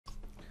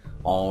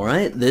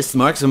Alright, this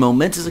marks a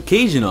momentous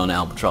occasion on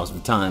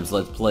AlbatrossofTime's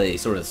Let's Play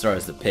Sort of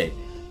Stars the Pit.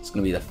 It's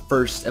going to be the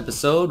first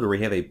episode where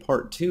we have a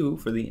part 2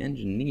 for the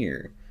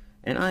engineer.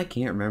 And I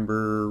can't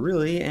remember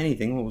really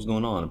anything what was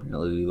going on.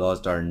 Apparently we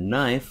lost our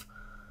knife.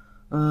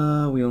 We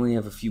only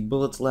have a few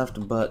bullets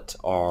left, but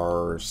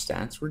our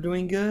stats were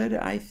doing good,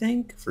 I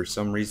think. For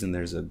some reason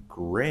there's a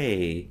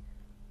gray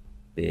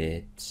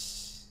bit.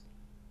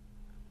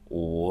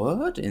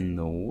 What in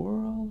the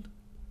world?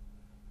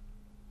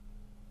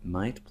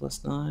 Might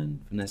 +9,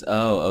 finesse.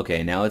 Oh,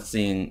 okay. Now it's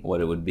seeing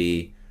what it would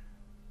be.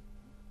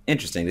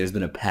 Interesting. There's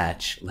been a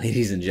patch,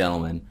 ladies and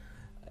gentlemen,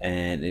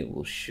 and it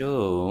will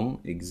show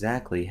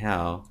exactly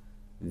how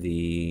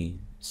the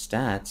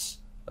stats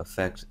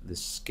affect the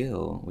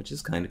skill, which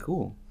is kind of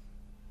cool.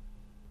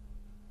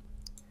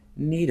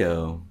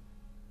 Neato.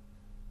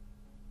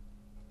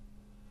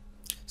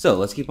 So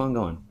let's keep on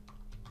going.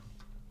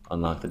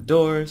 Unlock the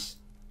doors.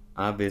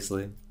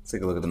 Obviously. Let's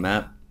take a look at the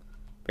map.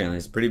 Apparently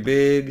it's pretty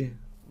big.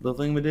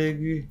 Little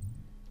thingamadig.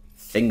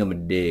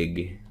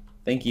 Thingamadig.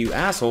 Thank you,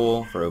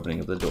 asshole, for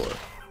opening up the door.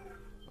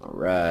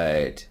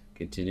 Alright.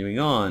 Continuing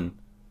on.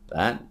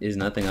 That is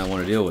nothing I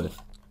want to deal with.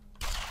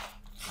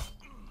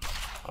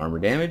 Armor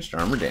damaged,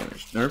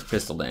 or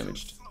pistol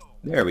damaged.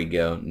 There we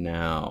go.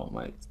 Now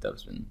my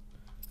stuff's been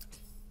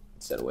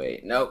set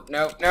away. Nope,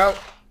 nope, nope.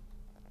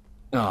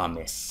 Oh,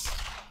 miss.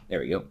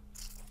 There we go.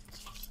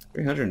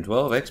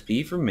 312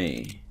 XP for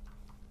me.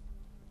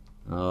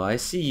 Oh, I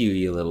see you,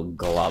 you little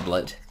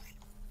globlet.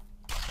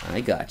 I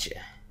gotcha.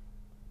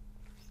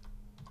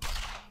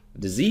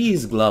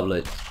 Disease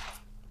globlet.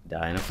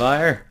 Die in a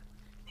fire.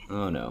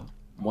 Oh no.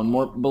 One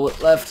more bullet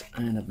left.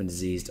 And I've been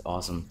diseased.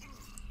 Awesome.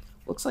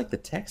 Looks like the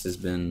text has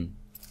been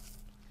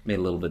made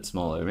a little bit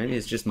smaller. Maybe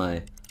it's just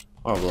my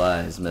horrible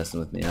eyes messing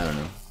with me. I don't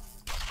know.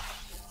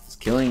 It's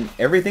killing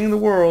everything in the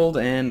world,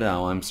 and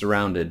now I'm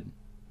surrounded.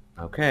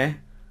 Okay.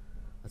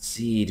 Let's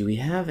see. Do we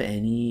have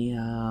any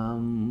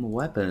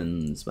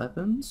weapons?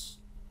 Weapons?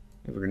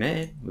 We have a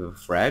grenade. We have a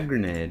frag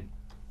grenade.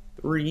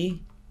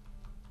 3.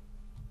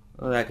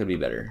 Oh, that could be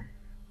better.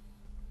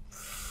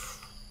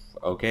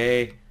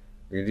 Okay.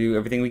 We're gonna do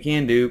everything we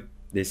can do.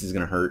 This is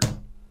gonna hurt.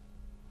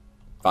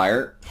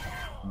 Fire.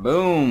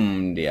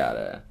 Boom,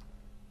 Diada.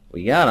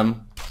 We got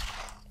him.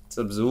 What's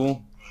up,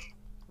 Zool?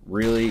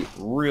 Really,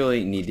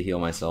 really need to heal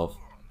myself.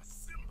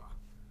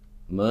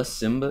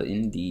 Simba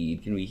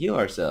indeed. Can we heal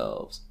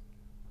ourselves?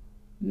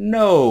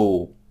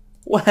 No.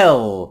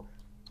 Well,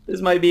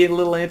 this might be a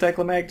little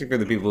anticlimactic for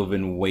the people who've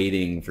been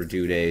waiting for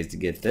 2 days to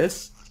get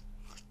this.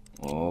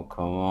 Oh,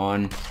 come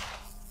on.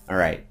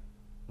 Alright.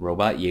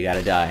 Robot, you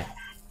gotta die.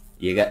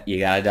 You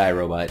gotta die,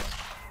 robot.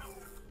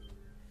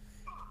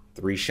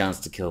 3 shots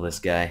to kill this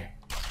guy.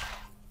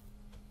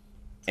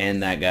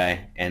 And that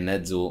guy. And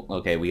that Zool.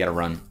 Okay, we gotta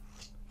run.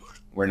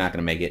 We're not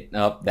gonna make it.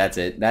 Oh, that's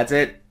it. That's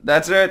it.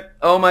 That's it.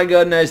 Oh my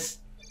goodness.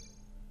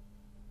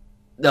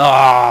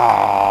 Ah.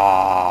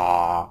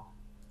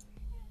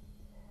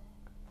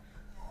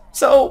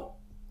 So,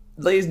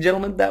 ladies and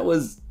gentlemen, that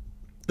was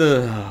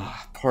the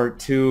part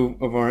 2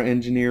 of our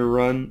engineer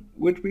run,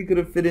 which we could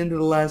have fit into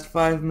the last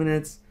 5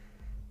 minutes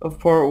of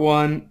part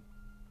 1.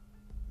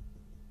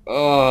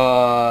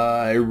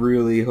 I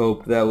really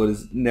hope that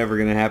was never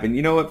going to happen.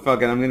 You know what?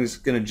 Fuck it. I'm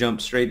just going to jump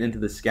straight into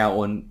the scout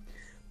one,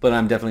 but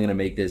I'm definitely going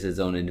to make this its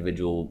own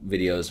individual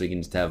video so we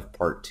can just have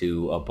part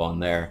 2 up on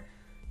there.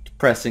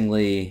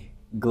 Depressingly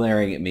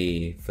glaring at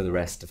me for the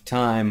rest of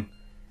time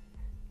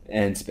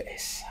and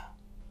space.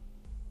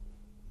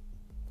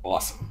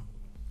 Awesome.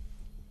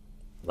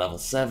 Level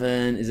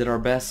 7. Is it our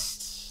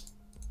best?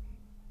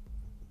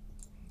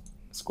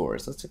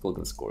 Scores. Let's take a look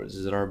at the scores.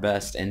 Is it our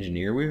best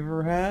engineer we've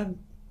ever had?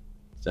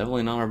 It's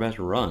definitely not our best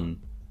run.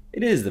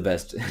 It is the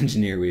best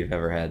engineer we've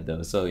ever had,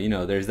 though. So, you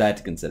know, there's that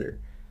to consider.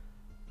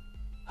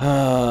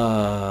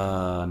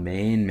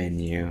 Main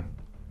menu.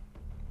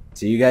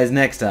 See you guys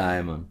next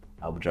time on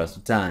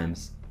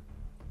AlbatrossofTime's.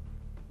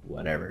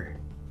 Whatever.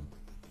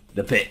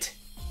 The Pit.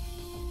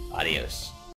 Adios.